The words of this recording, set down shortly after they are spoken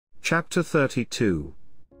Chapter 32.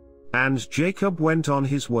 And Jacob went on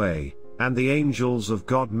his way, and the angels of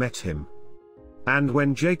God met him. And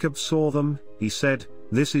when Jacob saw them, he said,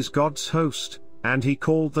 "This is God's host," and he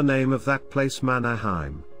called the name of that place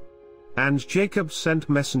Mahanaim. And Jacob sent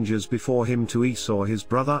messengers before him to Esau his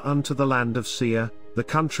brother unto the land of Seir, the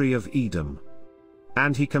country of Edom.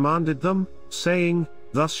 And he commanded them, saying,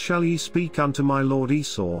 "Thus shall ye speak unto my lord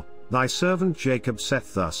Esau, thy servant Jacob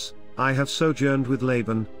saith thus, I have sojourned with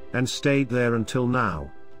Laban, and stayed there until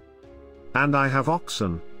now. And I have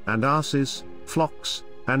oxen, and asses, flocks,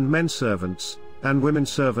 and men servants, and women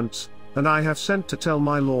servants, and I have sent to tell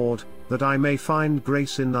my lord, that I may find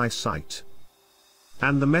grace in thy sight."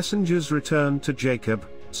 And the messengers returned to Jacob,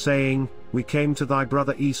 saying, "We came to thy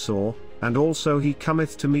brother Esau, and also he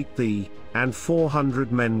cometh to meet thee, and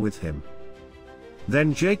 400 men with him."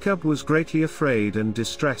 Then Jacob was greatly afraid and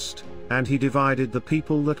distressed, and he divided the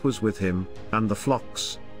people that was with him, and the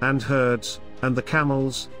flocks, and herds, and the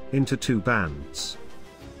camels, into 2 bands.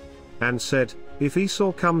 And said, "If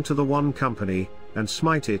Esau come to the one company, and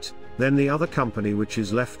smite it, then the other company which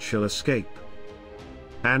is left shall escape."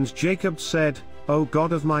 And Jacob said, "O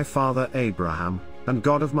God of my father Abraham, and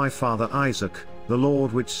God of my father Isaac, the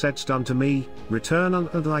Lord which saidst unto me, Return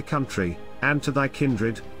unto thy country, and to thy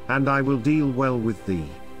kindred, and I will deal well with thee.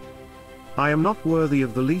 I am not worthy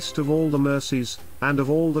of the least of all the mercies, and of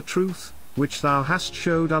all the truth, which thou hast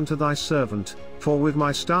showed unto thy servant, for with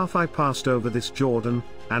my staff I passed over this Jordan,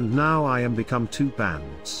 and now I am become 2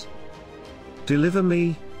 bands. Deliver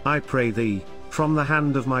me, I pray thee, from the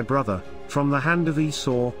hand of my brother, from the hand of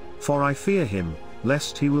Esau, for I fear him,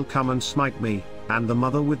 lest he will come and smite me, and the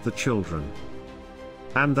mother with the children.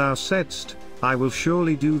 And thou saidst, I will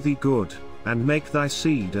surely do thee good, and make thy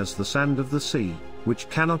seed as the sand of the sea, which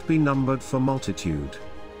cannot be numbered for multitude."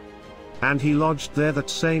 And he lodged there that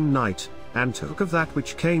same night, and took of that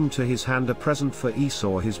which came to his hand a present for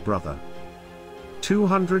Esau his brother.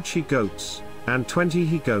 200 she-goats, and 20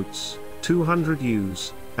 he-goats, 200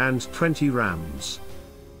 ewes, and 20 rams.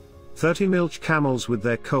 30 milch camels with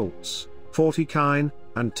their colts, 40 kine,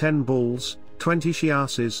 and 10 bulls, 20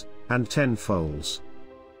 she-asses, and 10 foals.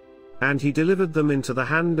 And he delivered them into the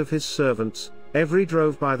hand of his servants, every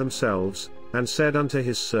drove by themselves, and said unto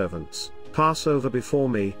his servants, Pass over before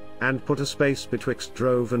me, and put a space betwixt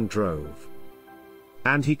drove and drove.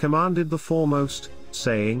 And he commanded the foremost,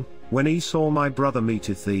 saying, When Esau my brother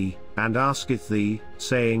meeteth thee, and asketh thee,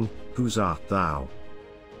 saying, Whose art thou?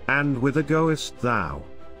 And whither goest thou?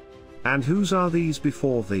 And whose are these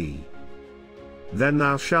before thee? Then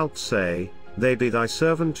thou shalt say, They be thy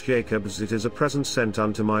servant Jacob's, it is a present sent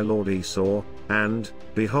unto my lord Esau, and,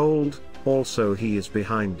 behold, also he is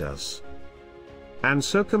behind us. And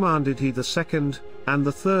so commanded he the second, and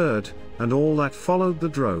the third, and all that followed the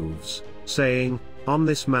droves, saying, On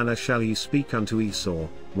this manner shall ye speak unto Esau,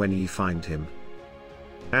 when ye find him.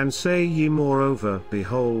 And say ye moreover,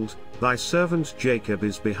 Behold, thy servant Jacob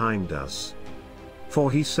is behind us.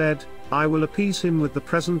 For he said, I will appease him with the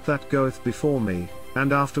present that goeth before me,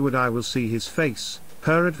 and afterward I will see his face,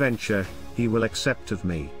 peradventure, he will accept of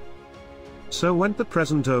me. So went the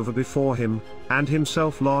present over before him, and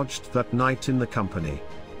himself lodged that night in the company.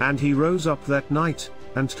 And he rose up that night,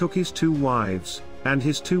 and took his 2 wives, and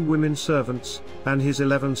his 2 women servants, and his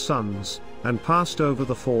 11 sons, and passed over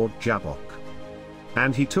the ford Jabbok.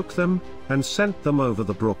 And he took them, and sent them over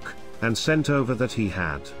the brook, and sent over that he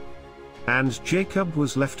had. And Jacob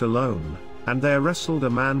was left alone, and there wrestled a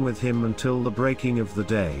man with him until the breaking of the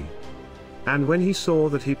day. And when he saw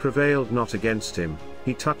that he prevailed not against him,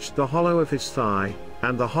 he touched the hollow of his thigh,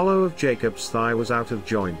 and the hollow of Jacob's thigh was out of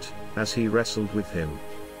joint, as he wrestled with him.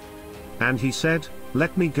 And he said,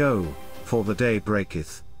 Let me go, for the day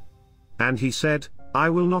breaketh. And he said, I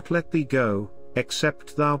will not let thee go,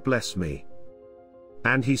 except thou bless me.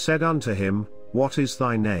 And he said unto him, What is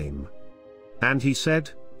thy name? And he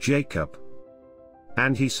said, Jacob.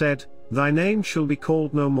 And he said, Thy name shall be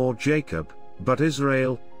called no more Jacob, but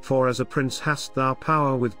Israel, for as a prince hast thou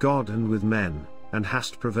power with God and with men, and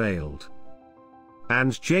hast prevailed.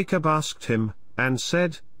 And Jacob asked him, and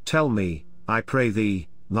said, Tell me, I pray thee,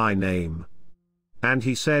 thy name. And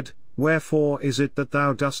he said, Wherefore is it that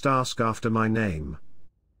thou dost ask after my name?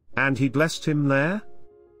 And he blessed him there.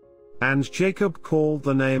 And Jacob called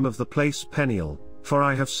the name of the place Peniel, for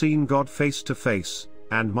I have seen God face to face,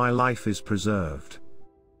 and my life is preserved.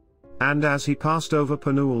 And as he passed over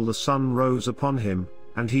Penuel the sun rose upon him,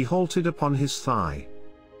 and he halted upon his thigh.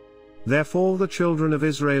 Therefore the children of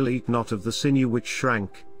Israel eat not of the sinew which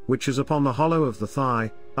shrank, which is upon the hollow of the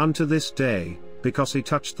thigh, unto this day, because he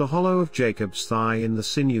touched the hollow of Jacob's thigh in the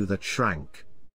sinew that shrank.